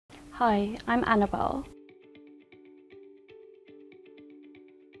Hi, I'm Annabelle.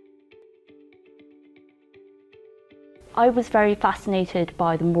 I was very fascinated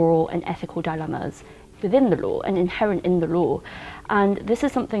by the moral and ethical dilemmas within the law and inherent in the law. And this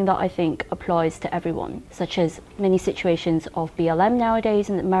is something that I think applies to everyone, such as many situations of BLM nowadays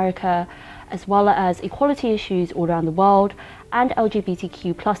in America, as well as equality issues all around the world and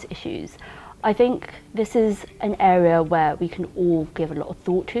LGBTQ+ issues. I think this is an area where we can all give a lot of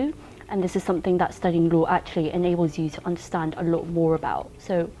thought to. And this is something that studying law actually enables you to understand a lot more about.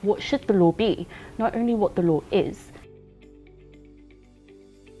 So what should the law be? Not only what the law is.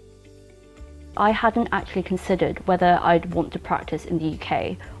 I hadn't actually considered whether I'd want to practice in the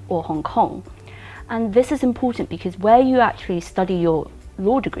UK or Hong Kong. And this is important because where you actually study your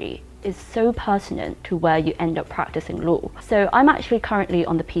law degree is so pertinent to where you end up practicing law. So I'm actually currently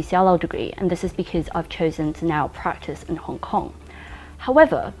on the PCLL degree, and this is because I've chosen to now practice in Hong Kong.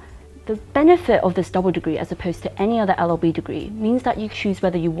 However, the benefit of this double degree as opposed to any other LLB degree means that you choose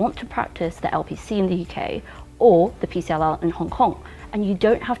whether you want to practice the LPC in the UK or the PCLL in Hong Kong, and you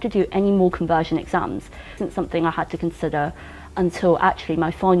don't have to do any more conversion exams. This isn't something I had to consider until actually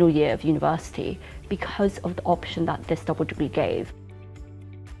my final year of university because of the option that this double degree gave.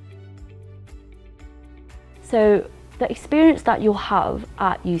 So the experience that you'll have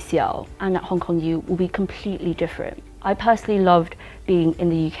at UCL and at Hong Kong U will be completely different. I personally loved being in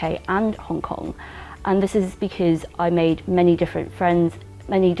the UK and Hong Kong, and this is because I made many different friends,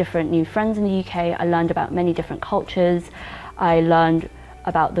 many different new friends in the UK. I learned about many different cultures. I learned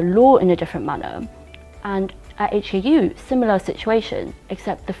about the law in a different manner. And at HKU, similar situation,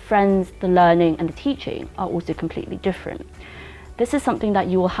 except the friends, the learning and the teaching are also completely different. This is something that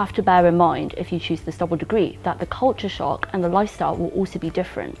you will have to bear in mind if you choose this double degree, that the culture shock and the lifestyle will also be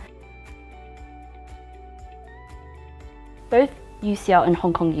different. Both UCL and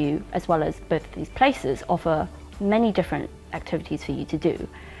Hong Kong U, as well as both of these places, offer many different activities for you to do.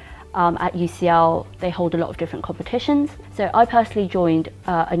 At UCL, they hold a lot of different competitions. So I personally joined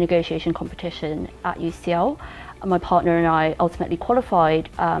a negotiation competition at UCL. My partner and I ultimately qualified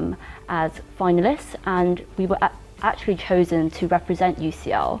as finalists, and we were actually chosen to represent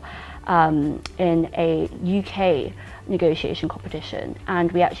UCL in a UK negotiation competition,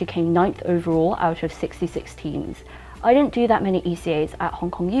 and we actually came 9th overall out of 66 teams. I didn't do that many ECAs at Hong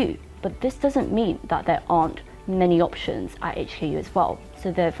Kong U, but this doesn't mean that there aren't many options at HKU as well.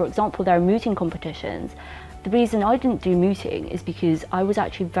 So for example, there are mooting competitions. The reason I didn't do mooting is because I was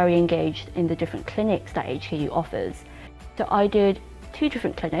actually very engaged in the different clinics that HKU offers. So I did 2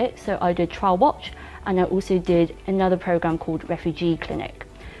 different clinics. So I did Trial Watch, and I also did another program called Refugee Clinic.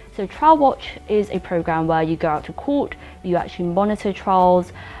 So Trial Watch is a program where you go out to court, you actually monitor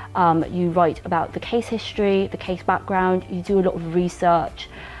trials, you write about the case history, the case background, you do a lot of research.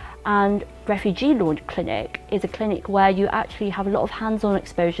 And Refugee Law Clinic is a clinic where you actually have a lot of hands-on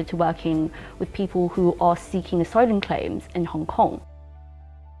exposure to working with people who are seeking asylum claims in Hong Kong.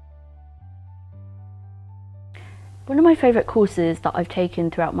 One of my favourite courses that I've taken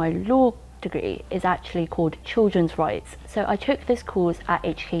throughout my law degree is actually called Children's Rights. So I took this course at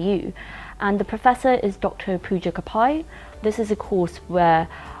HKU, and the professor is Dr. Pooja Kapai. This is a course where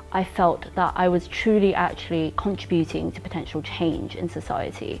I felt that I was truly actually contributing to potential change in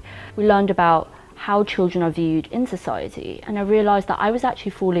society. We learned about how children are viewed in society, and I realised that I was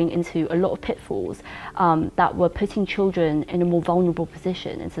actually falling into a lot of pitfalls that were putting children in a more vulnerable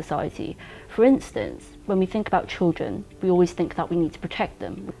position in society. For instance, when we think about children, we always think that we need to protect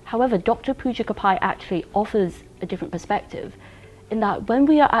them. However, Dr. Pooja Kapai actually offers a different perspective in that when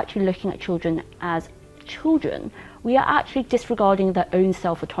we are actually looking at children as children, we are actually disregarding their own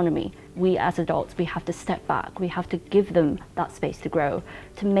self-autonomy. We as adults, we have to step back, we have to give them that space to grow,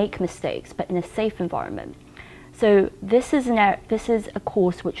 to make mistakes, but in a safe environment. So this is a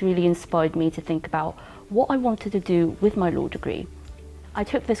course which really inspired me to think about what I wanted to do with my law degree. I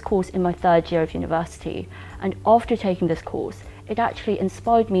took this course in my 3rd year of university, and after taking this course, it actually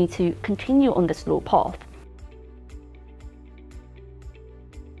inspired me to continue on this law path.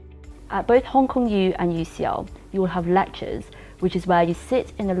 At both Hong Kong U and UCL, you will have lectures, which is where you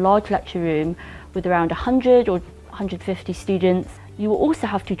sit in a large lecture room with around 100 or 150 students. You will also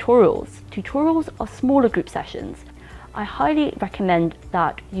have tutorials. Tutorials are smaller group sessions. I highly recommend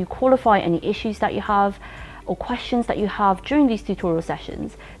that you qualify any issues that you have or questions that you have during these tutorial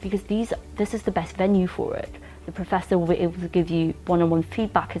sessions, because this is the best venue for it. The professor will be able to give you one-on-one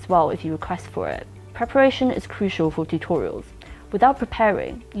feedback as well if you request for it. Preparation is crucial for tutorials. Without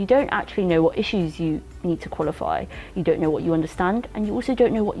preparing, you don't actually know what issues you need to qualify, you don't know what you understand, and you also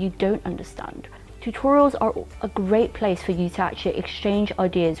don't know what you don't understand. Tutorials are a great place for you to actually exchange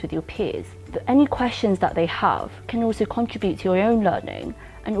ideas with your peers. Any questions that they have can also contribute to your own learning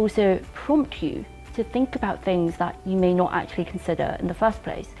and also prompt you to think about things that you may not actually consider in the first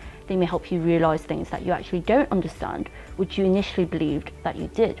place. They may help you realise things that you actually don't understand, which you initially believed that you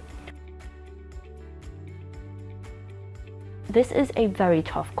did. This is a very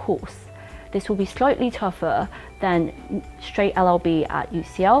tough course. This will be slightly tougher than straight LLB at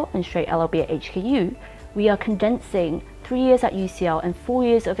UCL and straight LLB at HKU. We are condensing 3 years at UCL and 4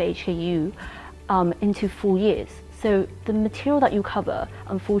 years of HKU into 4 years. So the material that you cover,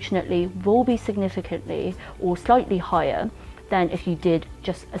 unfortunately, will be significantly or slightly higher than if you did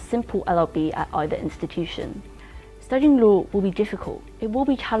just a simple LLB at either institution. Studying law will be difficult, it will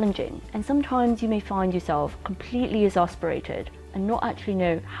be challenging, and sometimes you may find yourself completely exasperated and not actually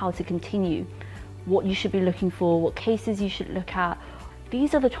know how to continue, what you should be looking for, what cases you should look at.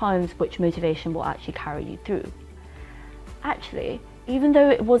 These are the times which motivation will actually carry you through. Actually, even though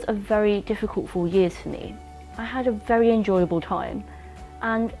it was a very difficult 4 years for me, I had a very enjoyable time,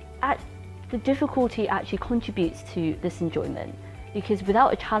 and the difficulty actually contributes to this enjoyment, because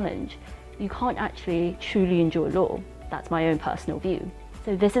without a challenge, you can't actually truly enjoy law. That's my own personal view.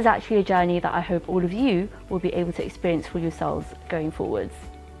 So this is actually a journey that I hope all of you will be able to experience for yourselves going forwards.